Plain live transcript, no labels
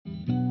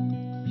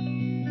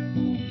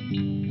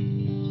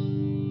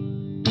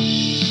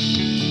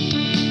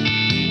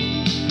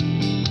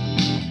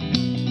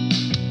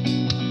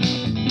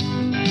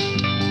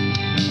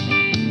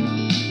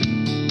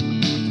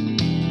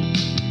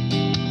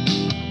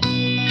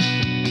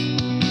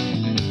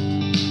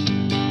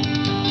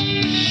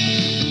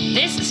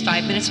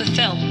5 Minutes with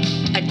Phil,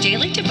 a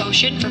daily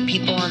devotion for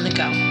people on the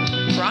go.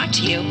 Brought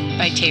to you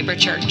by Tabor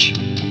Church.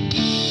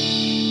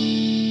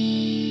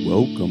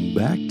 Welcome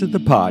back to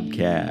the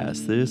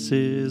podcast. This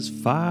is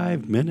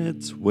 5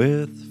 Minutes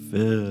with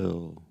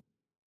Phil.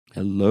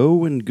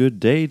 Hello and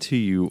good day to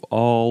you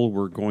all.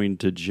 We're going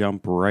to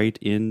jump right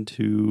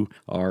into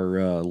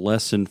our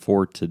lesson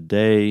for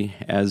today.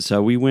 As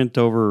we went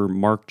over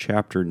Mark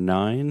chapter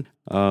 9,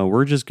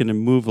 we're just going to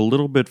move a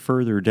little bit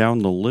further down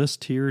the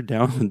list here,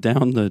 down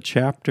the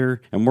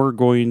chapter, and we're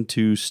going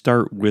to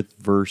start with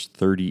verse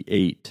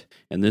 38.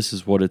 And this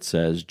is what it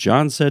says.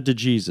 John said to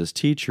Jesus,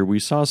 "Teacher, we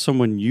saw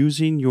someone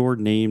using your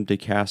name to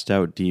cast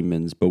out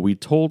demons, but we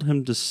told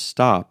him to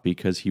stop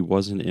because he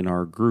wasn't in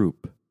our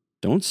group."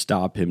 "Don't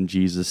stop him,"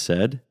 Jesus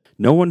said.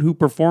 "No one who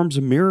performs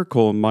a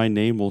miracle in my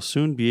name will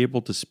soon be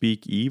able to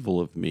speak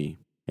evil of me.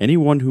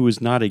 Anyone who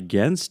is not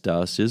against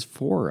us is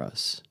for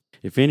us.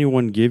 If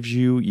anyone gives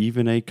you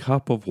even a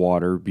cup of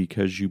water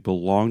because you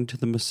belong to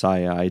the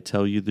Messiah, I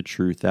tell you the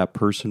truth, that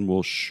person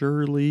will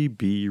surely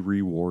be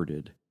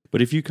rewarded.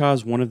 But if you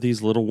cause one of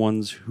these little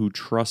ones who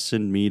trusts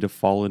in me to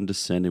fall into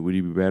sin, it would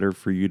be better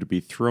for you to be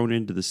thrown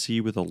into the sea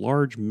with a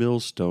large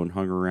millstone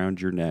hung around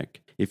your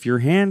neck. If your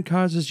hand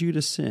causes you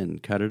to sin,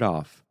 cut it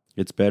off.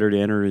 It's better to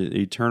enter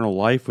eternal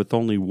life with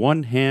only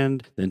one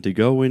hand than to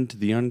go into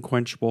the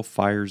unquenchable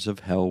fires of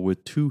hell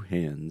with two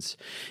hands.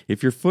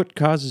 If your foot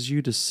causes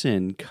you to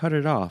sin, cut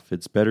it off.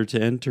 It's better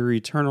to enter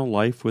eternal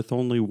life with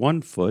only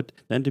one foot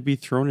than to be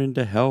thrown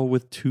into hell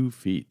with 2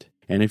 feet.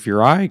 And if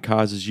your eye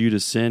causes you to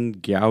sin,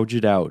 gouge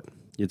it out.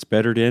 It's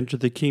better to enter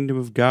the kingdom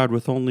of God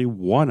with only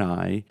one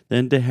eye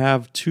than to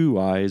have 2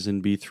 eyes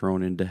and be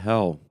thrown into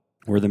hell,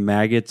 where the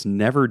maggots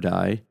never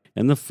die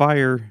and the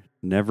fire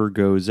never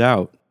goes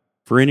out.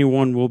 For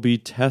everyone will be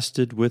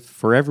tested with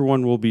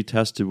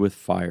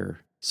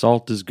fire.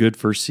 Salt is good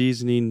for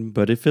seasoning,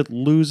 but if it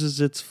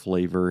loses its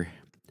flavor,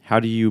 how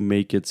do you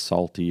make it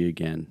salty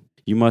again?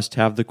 You must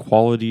have the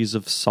qualities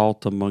of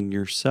salt among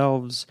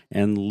yourselves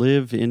and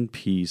live in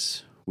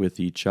peace with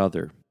each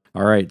other."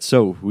 All right,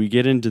 so we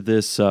get into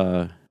this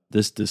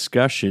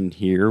discussion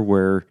here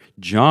where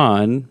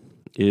John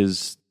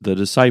is the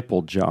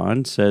disciple.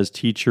 John says,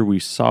 "Teacher, we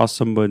saw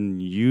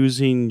someone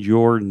using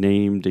your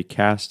name to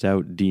cast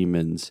out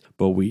demons,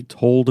 but we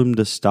told him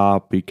to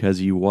stop because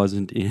he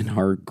wasn't in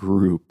our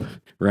group,"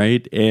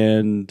 right?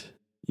 And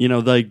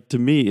to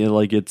me,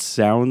 it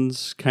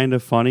sounds kind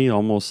of funny,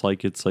 almost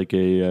like it's like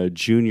a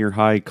junior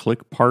high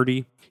clique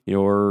party.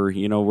 Or,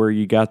 where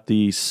you got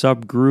the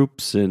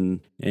subgroups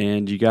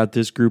and you got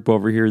this group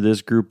over here,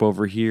 this group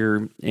over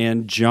here.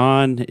 And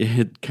John,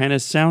 it kind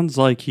of sounds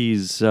like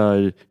he's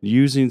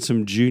using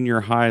some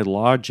junior high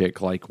logic,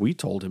 like we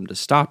told him to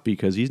stop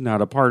because he's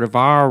not a part of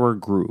our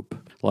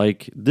group.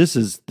 Like, this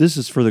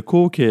is for the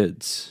cool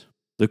kids.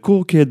 The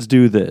cool kids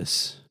do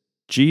this.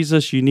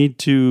 Jesus, you need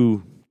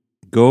to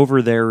go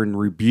over there and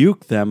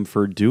rebuke them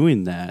for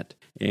doing that.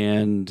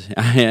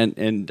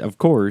 And of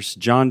course,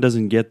 John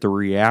doesn't get the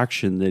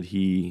reaction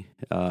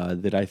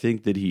that I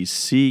think that he's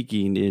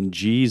seeking in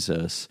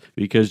Jesus,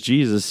 because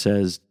Jesus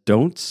says,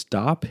 "Don't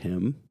stop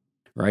him,"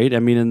 right? I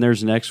mean, and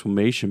there's an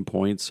exclamation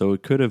point, so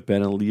it could have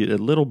been a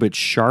little bit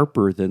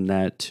sharper than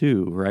that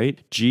too, right?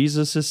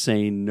 Jesus is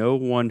saying, no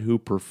one who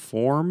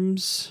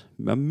performs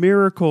a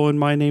miracle in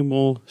my name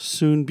will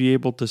soon be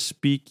able to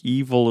speak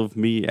evil of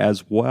me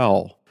as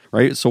well.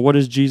 Right? So what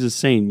is Jesus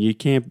saying?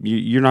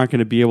 You're not going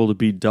to be able to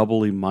be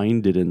doubly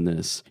minded in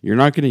this. You're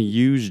not going to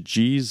use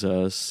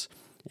Jesus,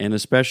 and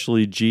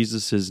especially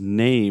Jesus'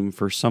 name,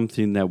 for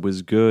something that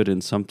was good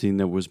and something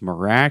that was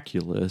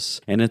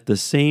miraculous, and at the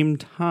same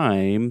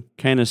time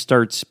kind of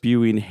start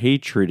spewing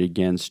hatred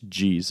against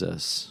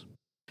Jesus.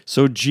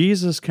 So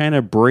Jesus kind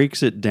of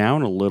breaks it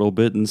down a little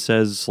bit and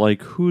says,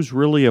 like, who's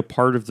really a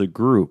part of the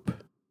group?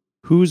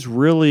 Who's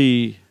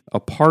really a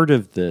part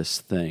of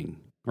this thing?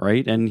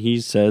 Right? And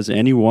he says,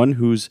 anyone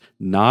who's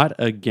not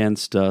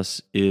against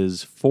us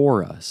is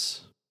for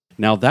us.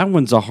 Now, that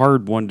one's a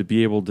hard one to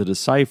be able to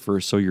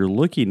decipher. So you're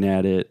looking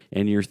at it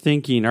and you're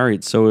thinking, all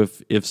right, so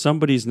if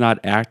somebody's not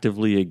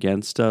actively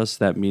against us,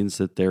 that means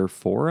that they're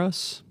for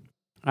us?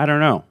 I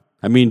don't know.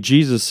 I mean,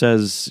 Jesus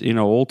says,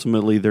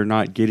 ultimately they're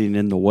not getting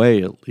in the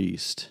way, at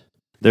least.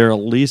 They're at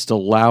least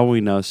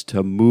allowing us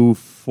to move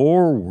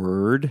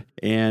forward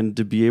and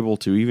to be able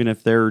to, even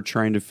if they're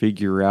trying to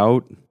figure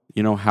out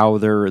how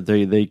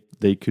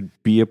they could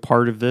be a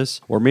part of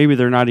this, or maybe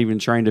they're not even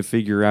trying to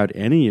figure out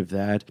any of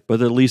that,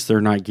 but at least they're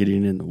not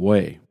getting in the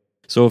way.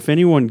 So if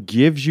anyone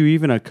gives you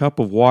even a cup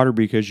of water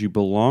because you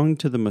belong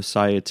to the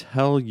Messiah,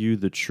 tell you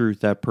the truth,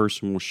 that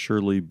person will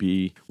surely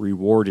be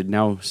rewarded.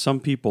 Now, some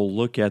people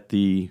look at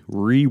the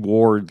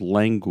reward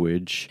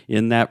language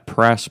in that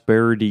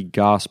prosperity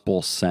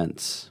gospel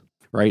sense,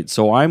 right?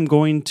 So I'm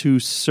going to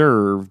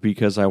serve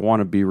because I want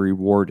to be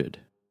rewarded.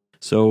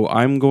 So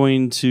I'm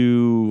going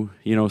to,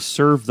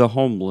 serve the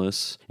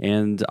homeless,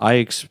 and I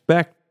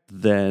expect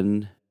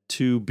then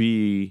to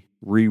be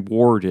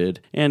rewarded,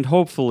 and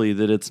hopefully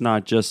that it's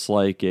not just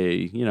like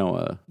a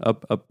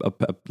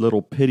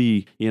little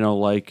pity,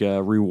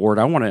 reward.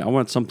 I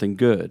want something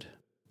good.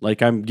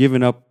 Like I'm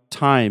giving up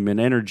time and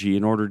energy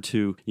in order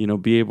to,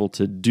 be able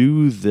to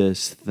do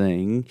this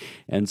thing.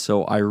 And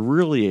so I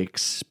really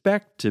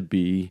expect to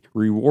be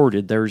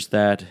rewarded. There's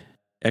that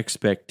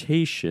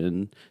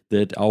expectation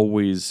that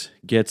always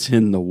gets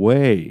in the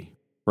way,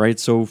 right?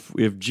 So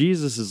if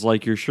Jesus is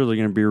like, you're surely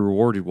going to be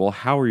rewarded, well,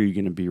 how are you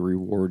going to be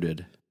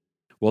rewarded?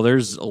 Well,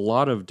 there's a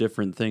lot of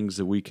different things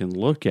that we can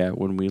look at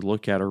when we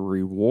look at a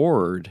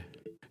reward.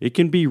 It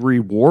can be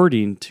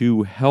rewarding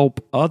to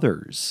help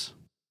others,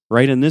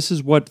 right? And this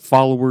is what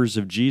followers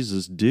of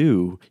Jesus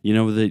do.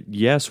 That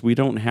yes, we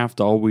don't have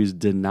to always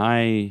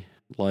deny,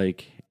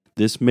 like,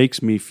 this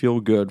makes me feel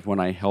good when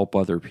I help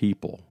other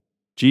people.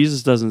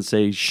 Jesus doesn't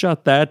say,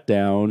 shut that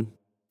down.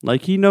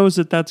 Like, he knows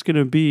that that's going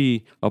to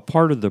be a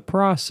part of the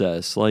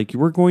process. Like,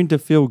 we're going to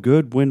feel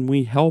good when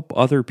we help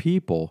other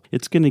people.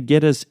 It's going to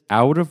get us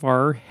out of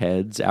our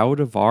heads, out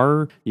of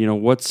our,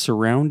 what's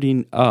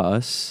surrounding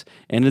us,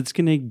 and it's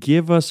going to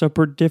give us a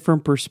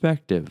different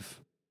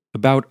perspective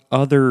about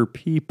other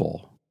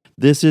people.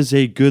 This is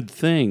a good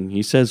thing.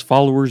 He says,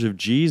 followers of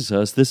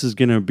Jesus, this is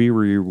going to be a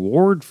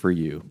reward for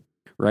you.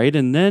 Right?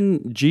 And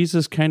then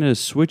Jesus kind of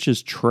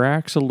switches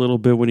tracks a little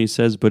bit when he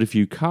says, but if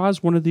you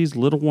cause one of these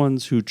little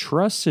ones who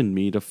trusts in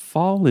me to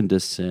fall into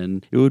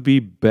sin, it would be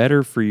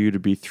better for you to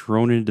be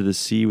thrown into the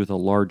sea with a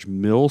large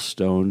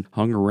millstone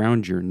hung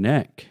around your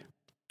neck.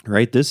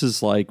 Right? This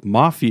is like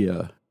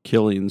mafia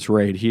killings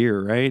right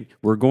here, right?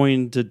 We're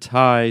going to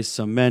tie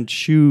cement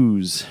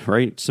shoes,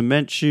 right?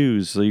 Cement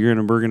shoes. So we're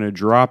going to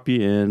drop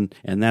you in,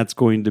 and that's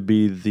going to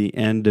be the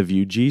end of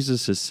you.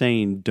 Jesus is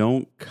saying,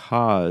 don't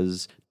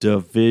cause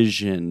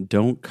division,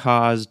 don't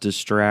cause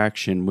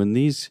distraction. When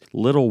these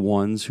little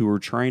ones who are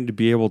trying to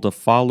be able to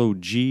follow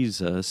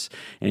Jesus,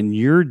 and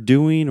you're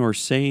doing or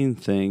saying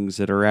things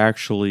that are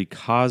actually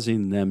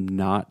causing them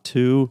not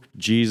to,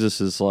 Jesus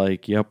is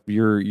like, yep,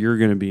 you're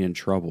going to be in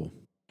trouble.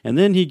 And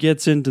then he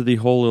gets into the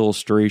whole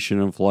illustration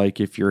of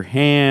like if your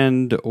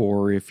hand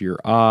or if your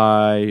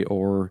eye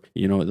or,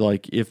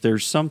 like if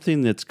there's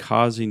something that's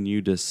causing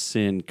you to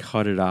sin,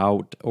 cut it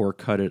out or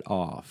cut it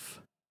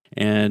off.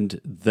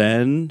 And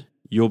then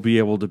you'll be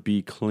able to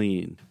be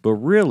clean. But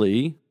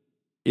really,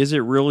 is it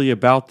really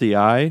about the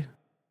eye?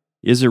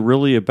 Is it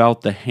really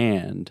about the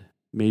hand,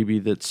 maybe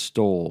that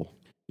stole?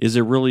 Is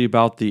it really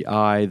about the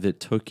eye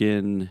that took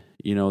in,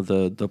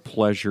 the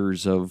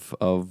pleasures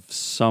of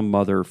some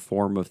other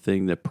form of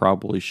thing that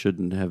probably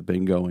shouldn't have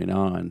been going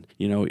on?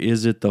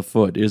 Is it the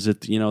foot? Is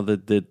it,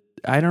 that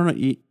I don't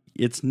know.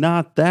 It's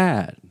not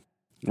that,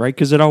 right?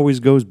 Because it always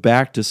goes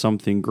back to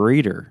something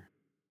greater.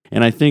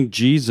 And I think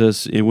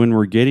Jesus, when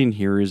we're getting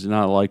here, is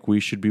not like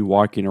we should be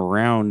walking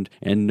around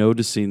and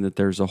noticing that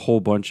there's a whole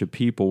bunch of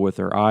people with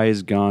their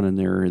eyes gone and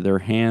their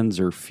hands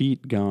or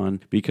feet gone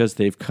because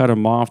they've cut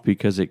them off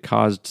because it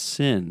caused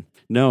sin.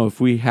 No,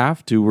 if we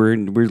have to, we're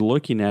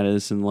looking at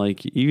this and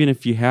like, even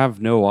if you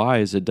have no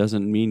eyes, it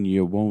doesn't mean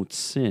you won't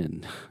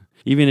sin.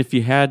 Even if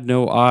you had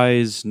no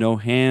eyes, no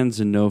hands,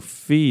 and no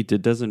feet,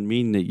 it doesn't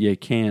mean that you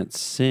can't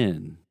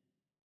sin.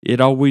 It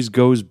always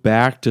goes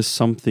back to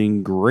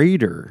something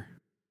greater.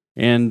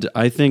 And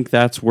I think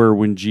that's where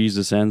when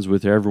Jesus ends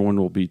with everyone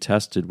will be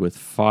tested with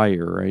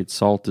fire, right?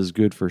 Salt is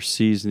good for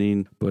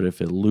seasoning, but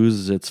if it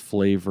loses its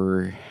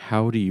flavor,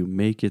 how do you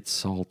make it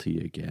salty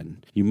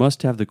again? You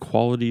must have the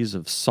qualities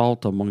of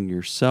salt among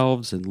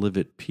yourselves and live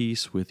at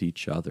peace with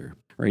each other,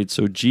 right?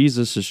 So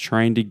Jesus is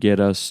trying to get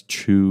us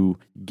to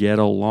get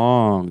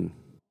along.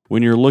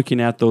 When you're looking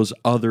at those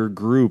other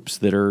groups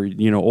that are,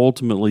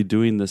 ultimately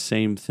doing the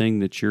same thing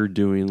that you're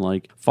doing,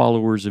 like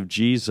followers of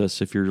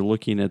Jesus, if you're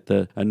looking at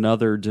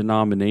another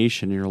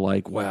denomination, you're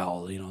like,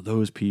 well,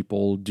 those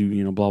people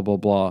do, blah, blah,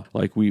 blah.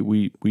 Like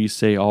we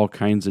say all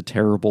kinds of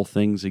terrible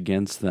things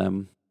against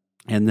them.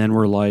 And then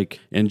we're like,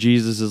 and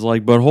Jesus is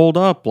like, but hold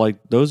up, like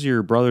those are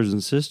your brothers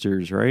and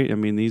sisters, right? I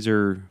mean, these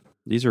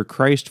are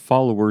Christ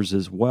followers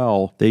as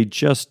well. They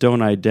just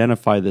don't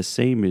identify the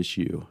same as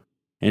you.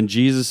 And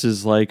Jesus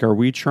is like, are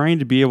we trying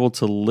to be able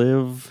to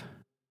live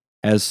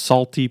as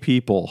salty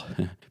people,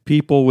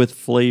 people with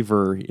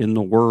flavor in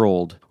the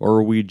world, or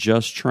are we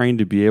just trying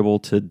to be able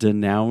to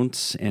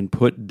denounce and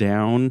put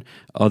down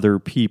other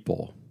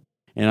people?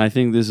 And I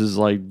think this is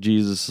like,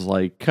 Jesus is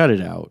like, cut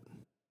it out.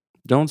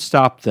 Don't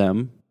stop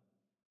them.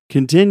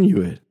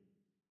 Continue it.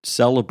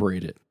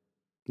 Celebrate it.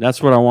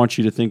 That's what I want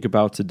you to think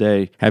about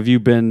today. Have you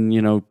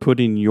been,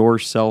 putting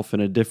yourself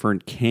in a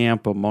different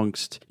camp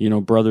amongst,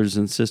 brothers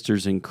and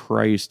sisters in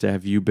Christ?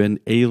 Have you been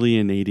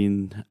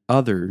alienating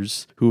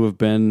others who have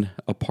been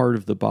a part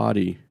of the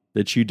body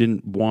that you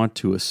didn't want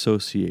to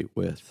associate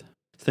with?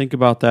 Think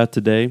about that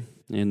today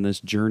in this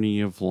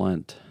journey of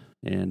Lent,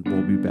 and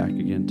we'll be back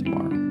again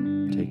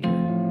tomorrow. Take care.